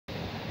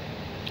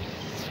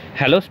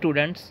Hello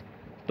students.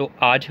 तो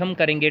आज हम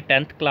करेंगे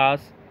 10th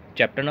क्लास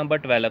चैप्टर नंबर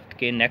 12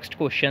 के नेक्स्ट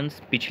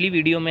क्वेश्चंस। पिछली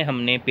वीडियो में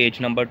हमने पेज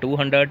नंबर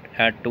 200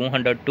 एंड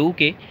 202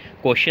 के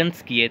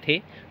क्वेश्चंस किए थे।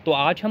 तो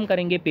आज हम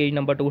करेंगे पेज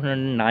नंबर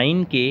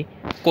 209 के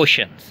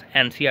क्वेश्चंस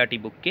एनसीईआरटी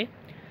बुक के।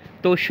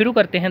 तो शुरू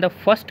करते हैं। The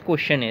first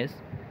question is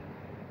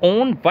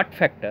on what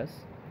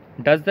factors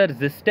does the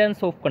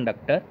resistance of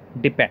conductor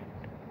depend.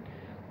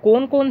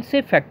 कौन कौन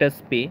से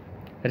फैक्टर्स पे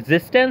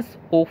resistance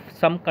of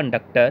some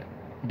conductor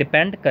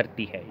depend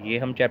करती है। ये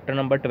हम चैप्टर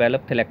नंबर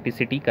 12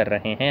 इलेक्ट्रिसिटी कर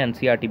रहे हैं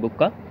एनसीईआरटी बुक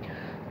का।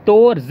 तो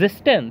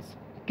रेजिस्टेंस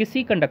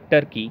किसी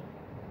कंडक्टर की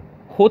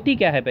होती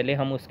क्या है, पहले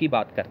हम उसकी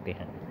बात करते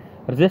हैं।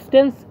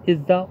 Resistance is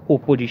the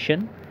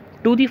opposition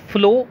to the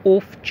flow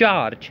of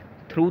charge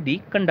through the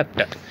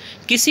conductor.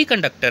 किसी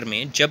कंडक्टर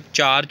में जब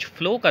चार्ज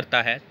फ्लो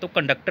करता है तो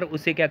कंडक्टर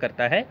उसे क्या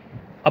करता है,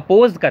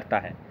 अपोज करता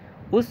है।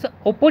 उस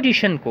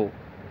ओपोजिशन को,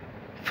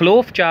 फ्लो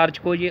ऑफ चार्ज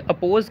को, ये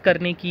अपोज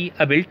करने की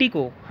एबिलिटी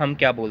को हम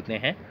क्या बोलते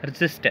हैं,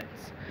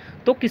 रेजिस्टेंस।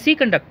 तो किसी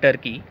कंडक्टर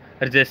की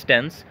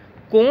रेजिस्टेंस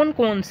कौन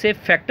कौन से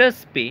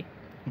फैक्टर्स पे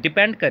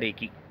डिपेंड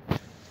करेगी।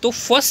 तो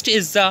first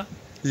is the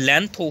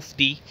length of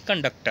the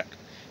conductor.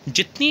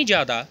 जितनी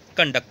ज़्यादा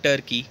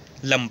कंडक्टर की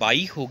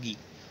लंबाई होगी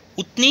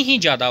उतनी ही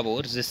ज़्यादा वो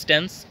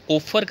रेजिस्टेंस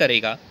ऑफर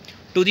करेगा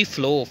to the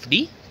flow of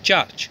the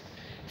charge.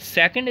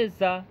 Second is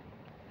the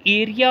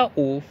area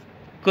of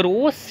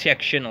cross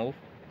section of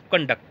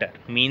conductor.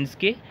 Means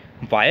के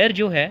वायर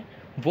जो है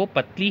वो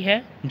पतली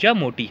है या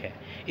मोटी है,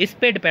 इस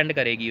पे डिपेंड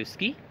करेगी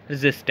उसकी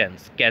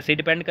रेजिस्टेंस। कैसे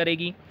डिपेंड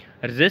करेगी?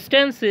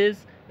 Resistance is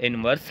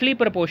inversely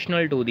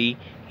proportional to the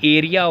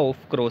area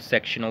of cross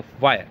section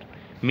of wire.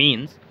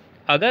 Means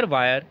अगर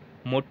वायर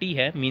मोटी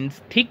है,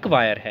 मीन्स थिक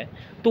वायर है,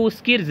 तो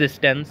उसकी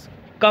रेजिस्टेंस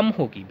कम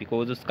होगी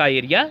बिकॉज उसका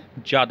एरिया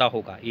ज़्यादा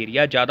होगा।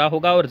 एरिया ज़्यादा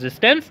होगा और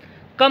रेजिस्टेंस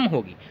कम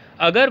होगी।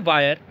 अगर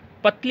वायर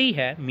पतली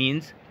है,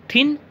 मीन्स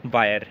थिन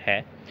वायर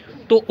है,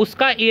 तो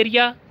उसका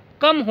एरिया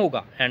कम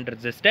होगा एंड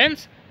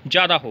रेजिस्टेंस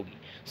ज़्यादा होगी।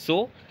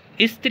 सो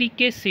इस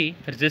तरीके से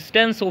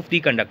resistance of the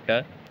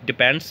conductor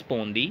depends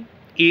upon the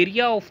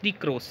area of the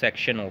cross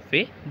section of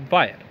a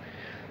wire.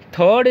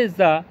 Third is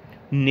the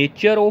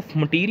nature of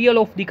material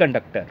of the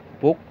conductor.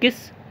 वो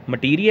किस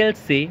मटेरियल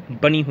से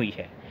बनी हुई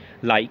है।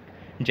 लाइक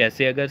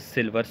जैसे अगर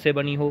सिल्वर से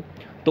बनी हो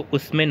तो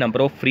उसमें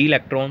नंबर ऑफ फ्री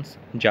इलेक्ट्रॉन्स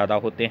ज़्यादा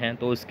होते हैं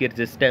तो उसकी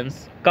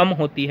रेजिस्टेंस कम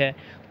होती है।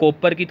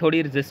 कॉपर की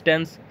थोड़ी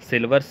रेजिस्टेंस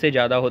सिल्वर से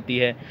ज़्यादा होती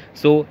है,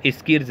 सो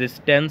इसकी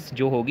रेजिस्टेंस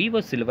जो होगी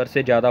वो सिल्वर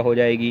से ज़्यादा हो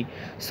जाएगी।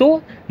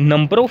 So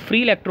number of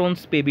free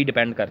electrons पे भी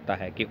डिपेंड करता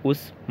है कि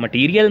उस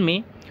मटेरियल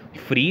में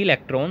फ्री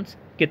इलेक्ट्रॉन्स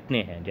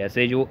कितने हैं।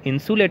 जैसे जो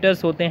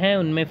इंसुलेटर्स होते हैं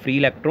उनमें फ्री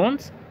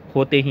इलेक्ट्रॉन्स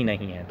होते ही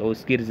नहीं हैं, तो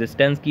उसकी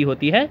रेजिस्टेंस की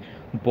होती है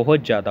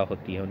बहुत ज़्यादा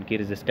होती है। उनकी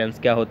रेजिस्टेंस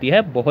क्या होती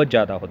है, बहुत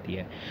ज़्यादा होती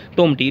है।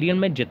 तो मटेरियल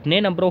में जितने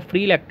नंबर ऑफ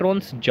फ्री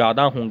इलेक्ट्रॉन्स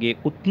ज़्यादा होंगे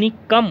उतनी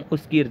कम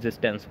उसकी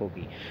रेजिस्टेंस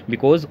होगी,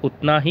 बिकॉज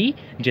उतना ही,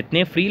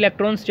 जितने फ्री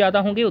इलेक्ट्रॉन्स ज़्यादा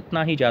होंगे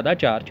उतना ही ज़्यादा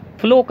चार्ज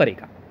फ्लो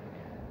करेगा।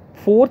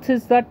 Fourth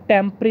is the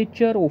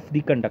temperature of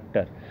the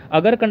conductor.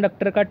 अगर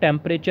कंडक्टर का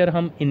टेम्परेचर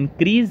हम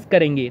इंक्रीज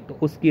करेंगे तो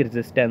उसकी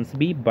रेजिस्टेंस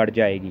भी बढ़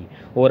जाएगी,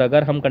 और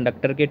अगर हम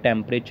कंडक्टर के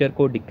टेम्परेचर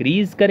को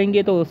डिक्रीज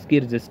करेंगे तो उसकी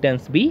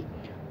रेजिस्टेंस भी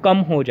कम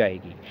हो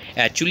जाएगी।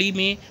 एक्चुअली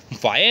में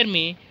वायर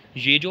में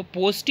ये जो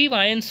पॉजिटिव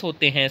आयंस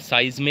होते हैं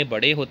साइज़ में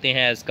बड़े होते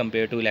हैं एज़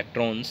कम्पेयर टू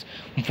इलेक्ट्रॉन्स,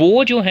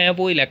 वो जो हैं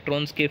वो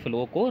इलेक्ट्रॉन्स के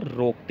फ्लो को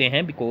रोकते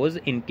हैं, बिकॉज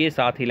इनके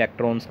साथ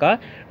इलेक्ट्रॉन्स का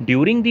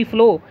ड्यूरिंग द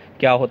फ्लो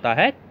क्या होता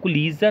है,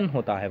 कोलिजन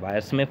होता है।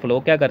 वायर्स में फ्लो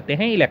क्या करते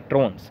हैं,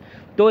 इलेक्ट्रॉन्स।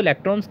 तो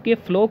इलेक्ट्रॉन्स के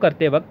फ्लो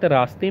करते वक्त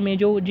रास्ते में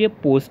जो ये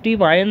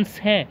पॉजिटिव आयंस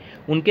हैं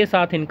उनके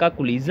साथ इनका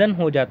कोलिजन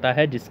हो जाता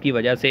है, जिसकी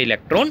वजह से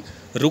इलेक्ट्रॉन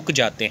रुक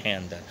जाते हैं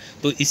अंदर।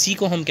 तो इसी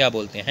को हम क्या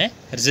बोलते हैं,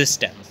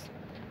 रेजिस्टेंस।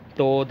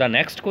 तो the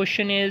next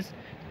question is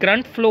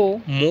current flow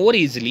more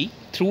easily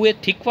through a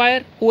thick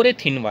wire और ए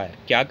थिन वायर।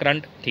 क्या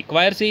करंट थिक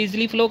वायर से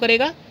इजीली फ्लो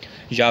करेगा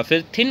या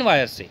फिर थिन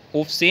वायर से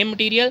of same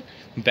material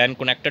when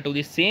connected to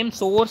the same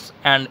source,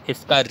 and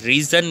इसका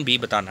reason भी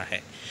बताना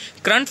है।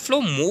 Current flow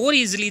more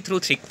easily through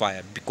thick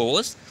wire,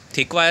 because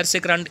thick wire से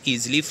करंट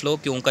इजीली फ्लो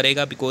क्यों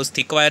करेगा, बिकॉज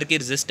थिक वायर की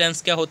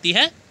रेजिस्टेंस क्या होती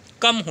है,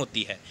 कम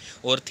होती है,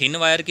 और थिन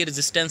वायर की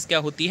रेजिस्टेंस क्या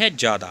होती है,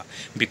 ज़्यादा।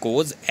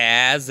 Because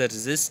as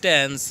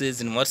resistance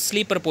is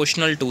inversely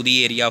proportional to the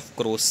area of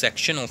cross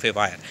section of a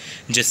wire.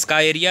 जिसका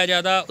एरिया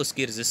ज़्यादा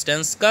उसकी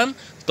रेजिस्टेंस कम,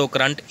 तो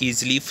करंट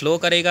ईजिली फ्लो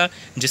करेगा।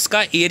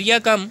 जिसका एरिया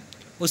कम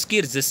उसकी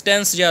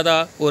रेजिस्टेंस ज़्यादा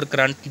और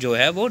करंट जो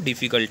है वो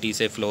डिफ़िकल्टी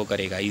से फ्लो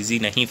करेगा, इजी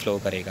नहीं फ्लो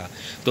करेगा।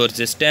 तो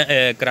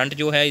करंट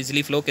जो है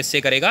इजीली फ्लो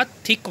किससे करेगा,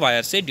 थिक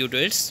वायर से, due to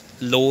it's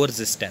low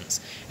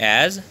resistance,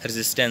 as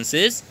resistance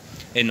is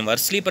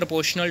inversely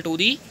proportional to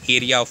the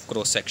area of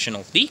cross section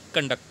of the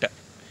conductor.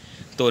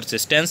 तो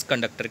रेजिस्टेंस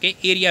कंडक्टर के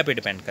एरिया पे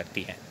डिपेंड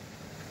करती है।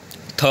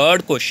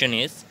 Third question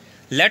is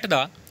let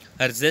the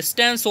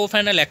resistance of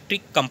an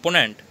electric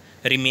component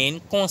remain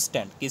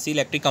constant. किसी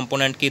electric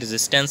component की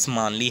resistance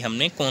मान ली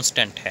हमने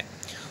constant है,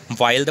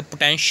 while the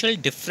potential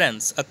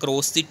difference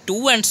across the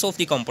two ends of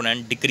the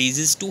component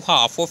decreases to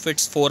half of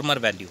its former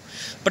value।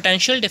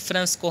 potential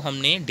difference को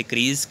हमने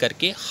decrease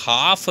करके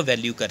half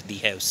value कर दी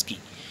है उसकी।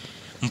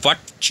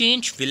 what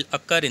change will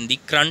occur in the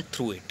current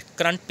through it।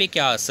 Current पे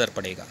क्या असर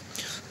पड़ेगा।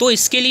 तो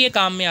इसके लिए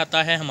काम में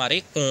आता है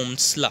हमारे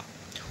ओम्स लॉ।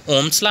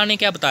 ओम्स लॉ ने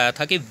क्या बताया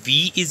था कि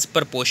V is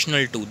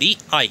proportional to the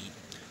I।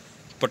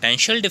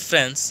 Potential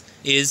difference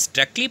is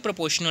directly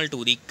proportional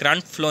to the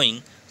current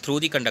flowing through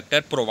the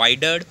conductor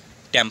provided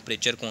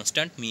temperature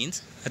constant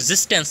means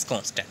resistance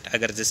constant.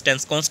 अगर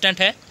रेजिस्टेंस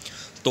कांस्टेंट है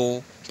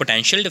तो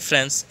potential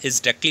difference is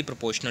directly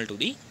proportional to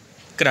the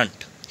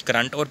current.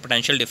 Current और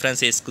potential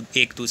difference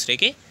एक दूसरे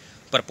के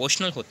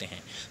proportional होते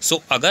हैं।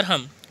 सो अगर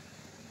हम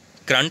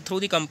current through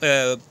the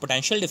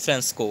potential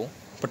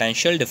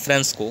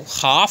difference को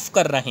हाफ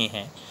कर रहे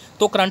हैं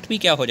तो करंट भी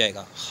क्या हो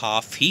जाएगा,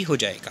 हाफ ही हो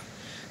जाएगा।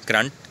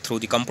 Current through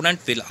the component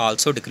will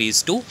also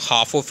decrease to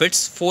half of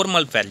its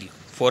farmer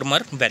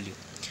value.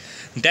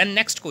 Then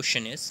next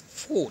question is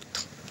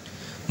fourth,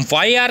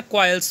 why are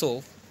coils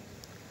of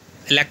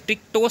electric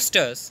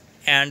toasters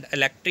and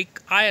electric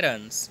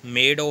irons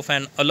made of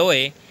N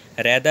alloy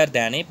rather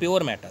than a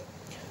pure metal.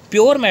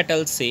 Pure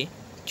metal से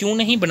क्यों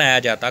नहीं बनाया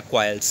जाता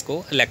coils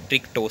को,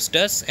 electric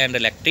toasters and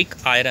electric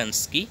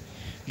irons की?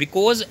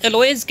 Because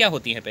alloys क्या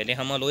होती हैं, पहले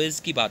हम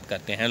एलॉयज़ की बात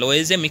करते हैं।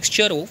 Alloys a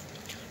mixture of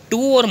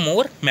to और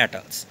मोर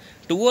मेटल्स।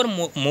 टू और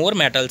मोर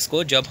मेटल्स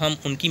को जब हम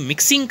उनकी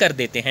मिक्सिंग कर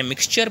देते हैं,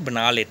 मिक्सचर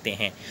बना लेते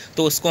हैं,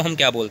 तो उसको हम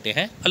क्या बोलते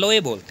हैं, एलॉय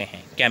बोलते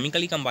हैं।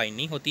 केमिकली कंबाइन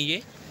नहीं होती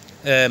ये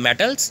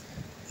मेटल्स,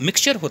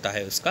 मिक्सचर होता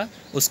है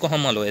उसको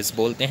हम अलॉयज़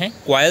बोलते हैं।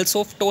 Coils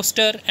of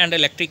toaster and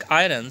electric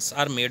irons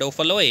are made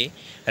of alloy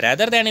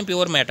rather than a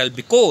pure metal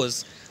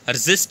because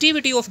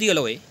resistivity of the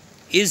alloy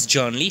is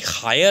generally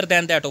higher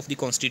than that of the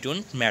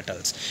constituent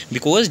metals,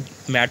 because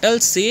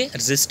metals से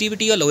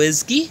resistivity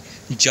alloys की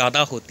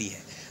ज़्यादा होती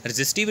है।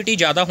 resistivity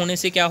ज़्यादा होने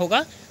से क्या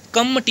होगा,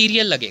 कम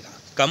मटीरियल लगेगा,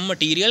 कम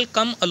मटीरियल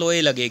कम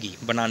alloy लगेगी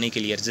बनाने के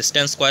लिए,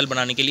 resistance coil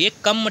बनाने के लिए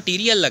कम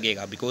मटीरियल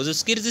लगेगा बिकॉज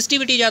उसकी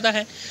resistivity ज़्यादा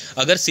है।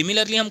 अगर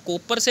सिमिलरली हम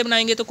कॉपर से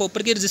बनाएंगे तो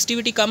कॉपर की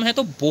resistivity कम है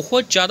तो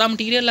बहुत ज़्यादा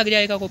मटीरियल लग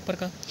जाएगा कॉपर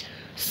का।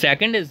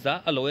 Second is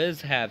the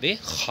alloys have a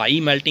high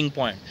melting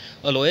point.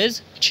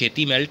 Alloys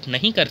छेती melt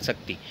नहीं कर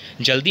सकती,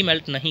 जल्दी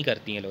मेल्ट नहीं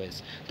करती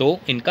अलॉयज़, तो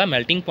इनका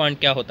मेल्टिंग पॉइंट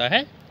क्या होता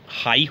है,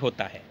 हाई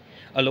होता है।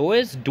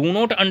 Alloys do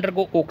not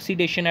undergo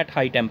oxidation at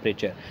high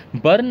temperature,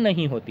 burn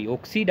नहीं होती,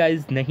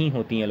 ऑक्सीडाइज नहीं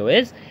होती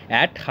अलॉयज़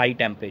एट हाई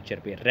टेम्परेचर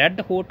पे।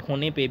 रेड हॉट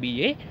होने पे भी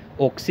ये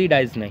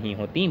ऑक्सीडाइज नहीं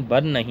होती,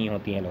 बर्न नहीं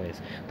होती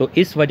अलॉयज़, तो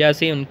इस वजह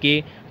से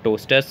उनके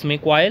टोस्टर्स में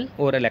कॉइल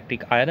और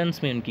इलेक्ट्रिक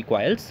आयरन्स में उनकी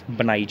कॉइल्स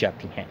बनाई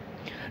जाती हैं।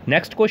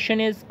 Next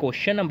question is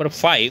question number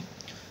 5,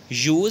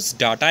 use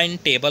data in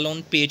table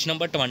on page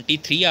number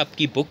 23।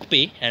 आपकी बुक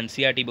पे,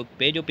 NCERT बुक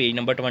पे जो पेज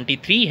नंबर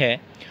 23 है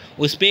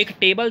उस पर एक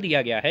टेबल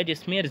दिया गया है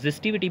जिसमें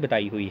रेजिस्टिविटी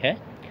बताई हुई है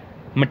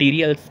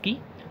मटेरियल्स की।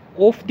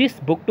 Of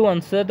this book to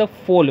answer the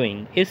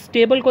following. इस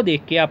टेबल को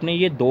देख के आपने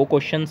ये दो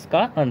क्वेश्चंस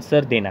का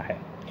आंसर देना है।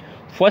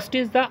 First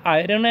is the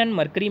iron and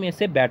mercury में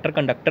से बेटर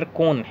कंडक्टर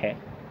कौन है,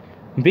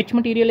 विच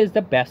material is the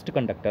best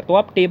conductor. तो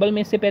आप टेबल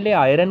में से पहले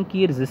आयरन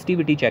की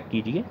रेजिस्टिविटी चेक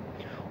कीजिए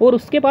और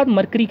उसके बाद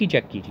मरकरी की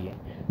चेक कीजिए।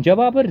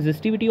 जब आप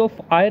resistivity of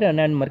iron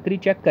and mercury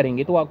check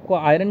करेंगे तो आपको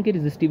आयरन की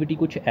रेजिस्टिविटी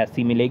कुछ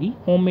ऐसी मिलेगी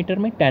ओम मीटर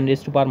में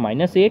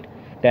 10⁻⁻8,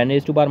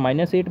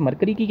 10⁻⁻8।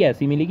 मरकरी की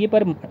कैसी मिलेगी,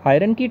 पर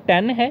आयरन की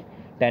 10 है,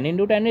 10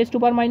 ×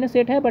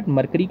 10⁻⁸ है, बट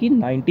मरकरी की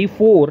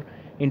 94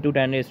 ×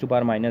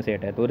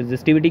 10⁻⁸ है। तो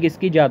रेजिस्टिविटी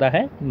किसकी ज़्यादा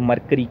है,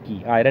 मरकरी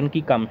की, आयरन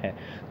की कम है।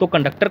 तो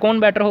कंडक्टर कौन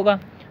बेटर होगा,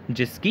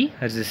 जिसकी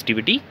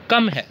रेजिस्टिविटी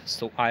कम है।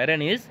 So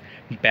iron is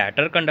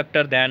better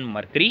conductor then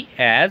mercury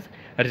as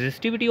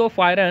resistivity of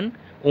iron,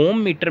 Om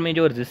metre में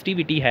जो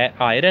रेजिस्टिविटी है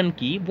आयरन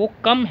की वो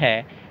कम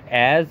है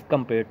as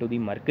compare to the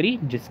mercury,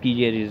 जिसकी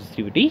ये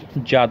रेजिस्टिविटी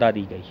ज़्यादा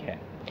दी गई है।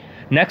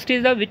 Next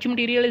is the which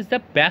material is the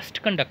best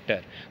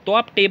conductor. तो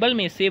आप टेबल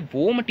में से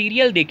वो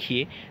मटीरियल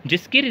देखिए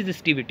जिसकी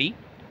रेजिस्टिविटी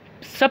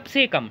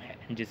सबसे कम है,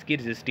 जिसकी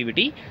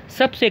रेजिस्टिविटी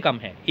सबसे कम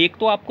है। एक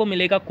तो आपको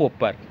मिलेगा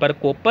कॉपर, पर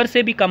कॉपर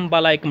से भी कम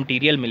वाला एक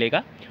मटीरियल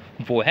मिलेगा,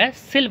 वो है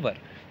सिल्वर।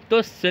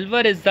 तो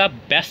silver is the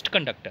best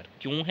conductor.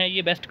 क्यों है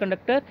ये best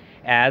conductor,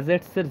 as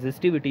it's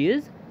resistivity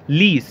is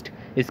least.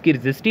 इसकी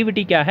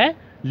रेजिस्टिविटी क्या है,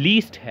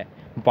 लीस्ट है,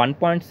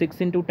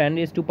 1.6 ×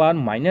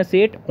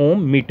 10⁻⁻8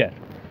 ओम मीटर।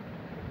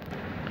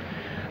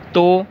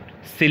 तो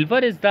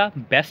silver is the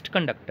best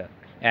conductor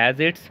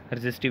as it's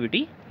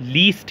resistivity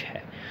least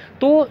है।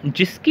 तो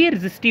जिसकी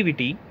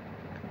रेजिस्टिविटी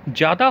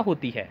ज़्यादा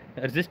होती है,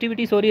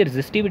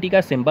 रेजिस्टिविटी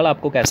का सिंबल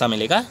आपको कैसा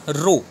मिलेगा,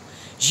 रो।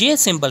 ये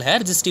सिंबल है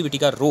रेजिस्टिविटी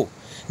का, रो।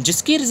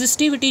 जिसकी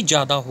रेजिस्टिविटी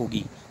ज़्यादा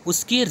होगी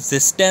उसकी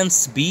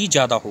रेजिस्टेंस भी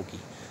ज़्यादा होगी,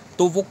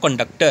 तो वो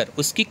कंडक्टर,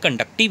 उसकी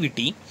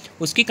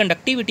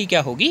कंडक्टिविटी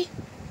क्या होगी,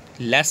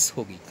 लेस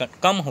होगी,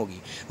 कम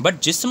होगी।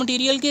 बट जिस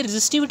मटेरियल की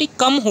रेजिस्टिविटी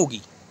कम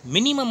होगी,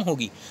 मिनिमम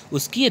होगी,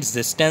 उसकी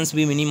रेजिस्टेंस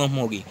भी मिनिमम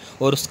होगी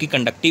और उसकी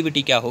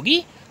कंडक्टिविटी क्या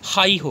होगी,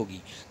 हाई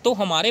होगी। तो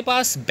हमारे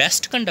पास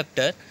बेस्ट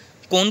कंडक्टर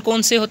कौन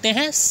कौन से होते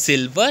हैं,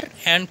 सिल्वर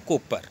एंड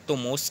कॉपर। तो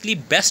मोस्टली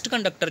बेस्ट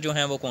कंडक्टर जो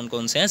हैं वो कौन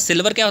कौन से हैं,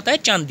 सिल्वर क्या होता है,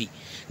 चांदी,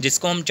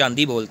 जिसको हम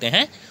चांदी बोलते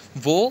हैं,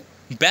 वो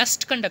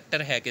बेस्ट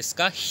कंडक्टर है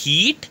किसका,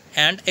 हीट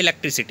एंड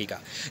इलेक्ट्रिसिटी का।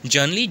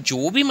 जनरली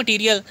जो भी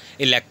मटेरियल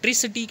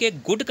इलेक्ट्रिसिटी के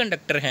गुड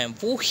कंडक्टर हैं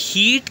वो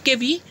हीट के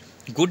भी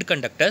गुड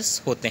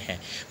कंडक्टर्स होते हैं।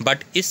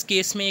 बट इस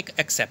केस में एक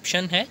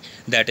एक्सेप्शन है,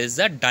 that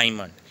is the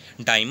diamond.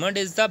 Diamond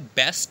is the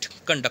best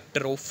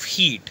conductor of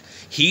heat,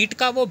 heat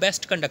का वो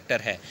बेस्ट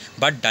कंडक्टर है,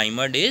 but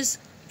diamond is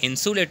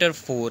insulator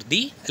for the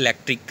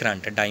electric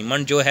current,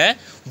 diamond जो है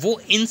वो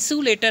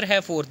इंसुलेटर है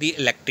फॉर द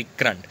इलेक्ट्रिक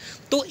करंट।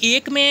 तो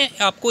एक मैं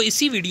आपको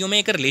इसी वीडियो में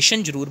एक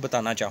रिलेशन जरूर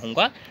बताना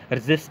चाहूँगा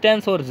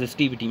रेजिस्टेंस और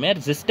रेजिस्टिविटी में।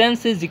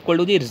 Resistance is equal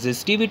to the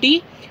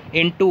resistivity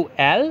into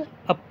L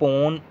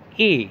upon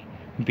A,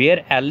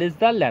 where L is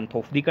the length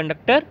of the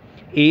conductor,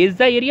 A is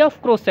the area of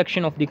cross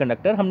section of the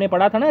conductor. हमने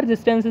पढ़ा था ना,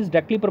 resistance is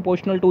directly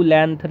proportional to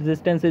length,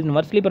 resistance is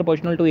inversely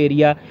proportional to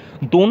area,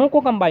 दोनों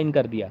को combine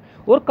कर दिया।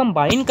 और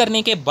combine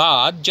करने के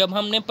बाद जब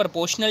हमने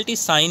प्रोपोर्शनलिटी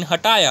साइन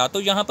हटाया तो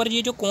यहाँ पर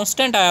ये जो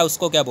कांस्टेंट आया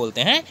उसको क्या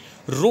बोलते हैं,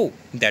 रो,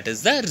 दैट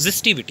इज द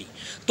रेजिस्टिविटी।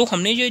 तो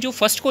हमने ये जो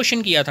फर्स्ट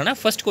क्वेश्चन किया था ना,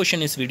 फर्स्ट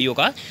क्वेश्चन इस वीडियो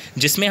का,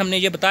 जिसमें हमने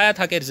ये बताया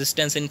था कि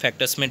रेजिस्टेंस इन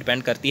फैक्टर्स में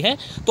डिपेंड करती है,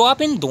 तो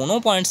आप इन दोनों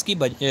पॉइंट्स की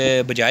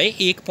बजाय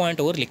एक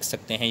पॉइंट और लिख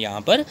सकते हैं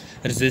यहाँ पर,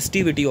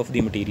 resistivity of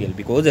the material,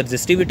 because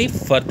resistivity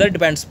further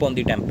depends upon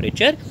the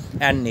temperature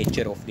and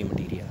nature of the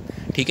material.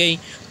 ठीक है जी,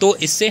 तो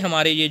इससे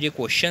हमारे ये जो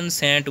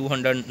क्वेश्चंस हैं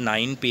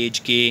 209 पेज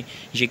के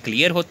ये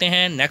क्लियर होते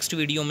हैं। नेक्स्ट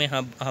वीडियो में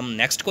हम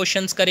नेक्स्ट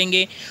क्वेश्चंस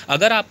करेंगे।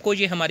 अगर आपको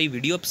ये हमारी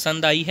वीडियो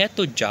पसंद आई है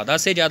तो ज़्यादा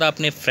से ज़्यादा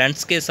अपने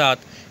फ्रेंड्स के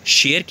साथ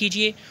शेयर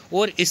कीजिए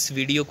और इस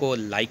वीडियो को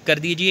लाइक कर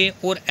दीजिए,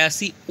 और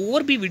ऐसी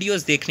और भी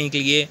वीडियोज़ देखने के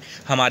लिए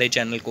हमारे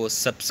चैनल को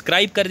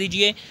सब्सक्राइब कर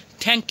दीजिए।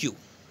 Thank you.